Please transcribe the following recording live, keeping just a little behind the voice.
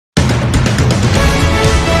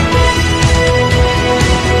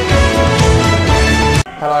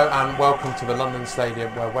to the London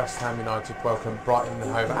Stadium where West Ham United welcome Brighton and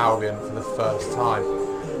Hove Albion for the first time.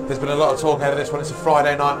 There's been a lot of talk ahead of this one. It's a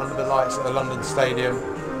Friday night under the lights at the London Stadium.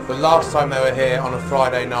 The last time they were here on a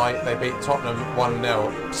Friday night, they beat Tottenham 1-0.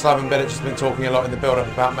 Slaven Bilic has been talking a lot in the build-up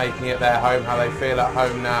about making it their home, how they feel at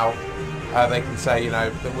home now. They can say, you know,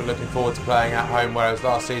 that we're looking forward to playing at home, whereas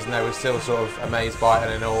last season they were still sort of amazed by it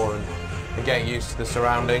and in awe and getting used to the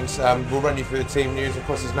surroundings. We'll run you through the team news. Of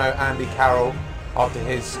course, there's no Andy Carroll after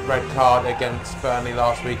his red card against Burnley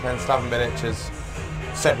last weekend. Slaven Bilic has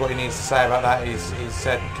said what he needs to say about that. He's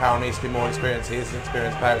said Carroll needs to be more experienced. He is an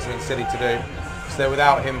experienced player, it's something silly to do. So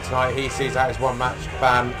without him tonight, he sees out his one-match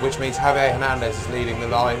ban, which means Javier Hernandez is leading the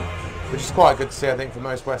line, which is quite good to see, I think, for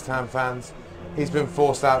most West Ham fans. He's been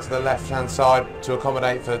forced out to the left-hand side to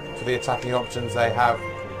accommodate for the attacking options they have,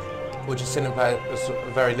 which has seen him play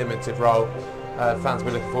a very limited role. Fans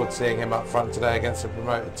will be looking forward to seeing him up front today against a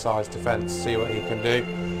promoted size defence, see what he can do.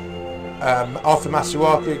 After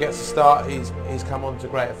Masuaku gets a start, he's come on to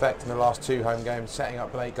great effect in the last two home games, setting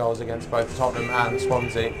up late goals against both Tottenham and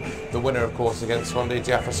Swansea. The winner, of course, against Swansea,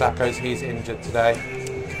 Diafra Sakho, he's injured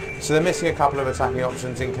today. So they're missing a couple of attacking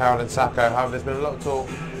options in Carroll and Sakho. However, there's been a lot of talk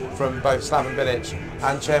from both Slaven Bilic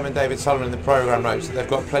and Chairman David Sullivan in the programme notes that they've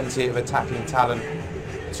got plenty of attacking talent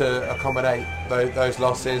to accommodate those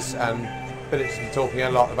losses, and Bilic's been talking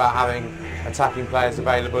a lot about having attacking players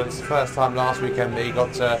available. It's the first time last weekend that he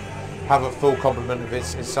got to have a full complement of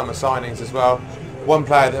his summer signings as well. One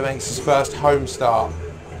player that makes his first home start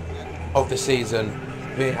of the season,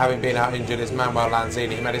 having been out injured, is Manuel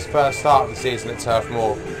Lanzini. He made his first start of the season at Turf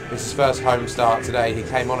Moor. It's his first home start today. He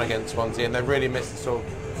came on against Swansea and they really missed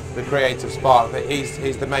the creative spark. But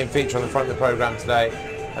he's the main feature on the front of the programme today,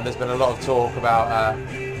 and there's been a lot of talk about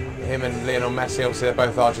him and Lionel Messi. Obviously they're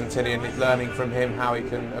both Argentinian, learning from him how he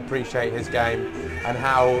can appreciate his game and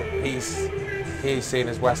how he's seen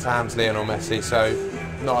as West Ham's Lionel Messi, so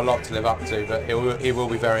not a lot to live up to, but he will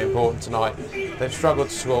be very important tonight. They've struggled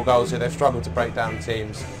to score goals here, they've struggled to break down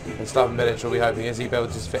teams, and Slaven Bilic will be hoping as he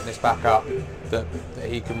builds his fitness back up that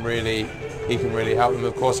he can really help them.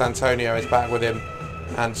 Of course, Antonio is back with him,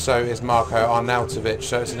 and so is Marko Arnautovic,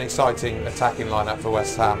 so it's an exciting attacking lineup for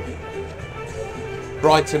West Ham.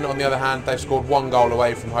 Brighton, on the other hand, they've scored one goal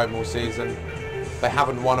away from home all season. They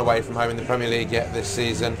haven't won away from home in the Premier League yet this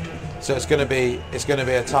season. So it's going to be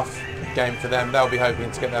a tough game for them. They'll be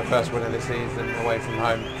hoping to get their first win of the season away from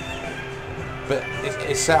home. But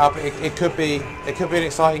it's set up. It could be an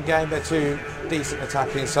exciting game. They're two decent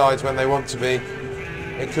attacking sides when they want to be.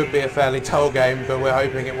 It could be a fairly dull game, but we're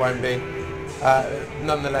hoping it won't be.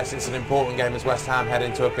 Nonetheless, it's an important game as West Ham head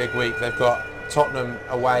into a big week. They've got Tottenham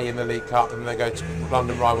away in the League Cup, and they go to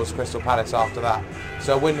London rivals Crystal Palace after that.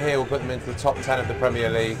 So a win here will put them into the top 10 of the Premier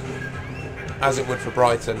League, as it would for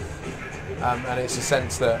Brighton. And it's a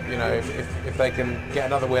sense that, you know, if they can get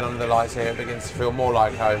another win under the lights here, it begins to feel more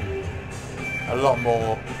like home. A lot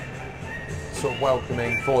more sort of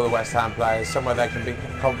welcoming for the West Ham players, somewhere they can be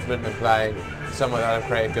confident in playing, somewhere they'll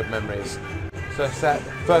create good memories. So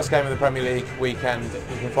first game of the Premier League weekend.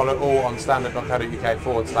 You can follow all on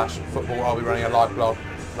standard.co.uk/football. I'll be running a live blog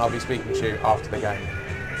and I'll be speaking to you after the game.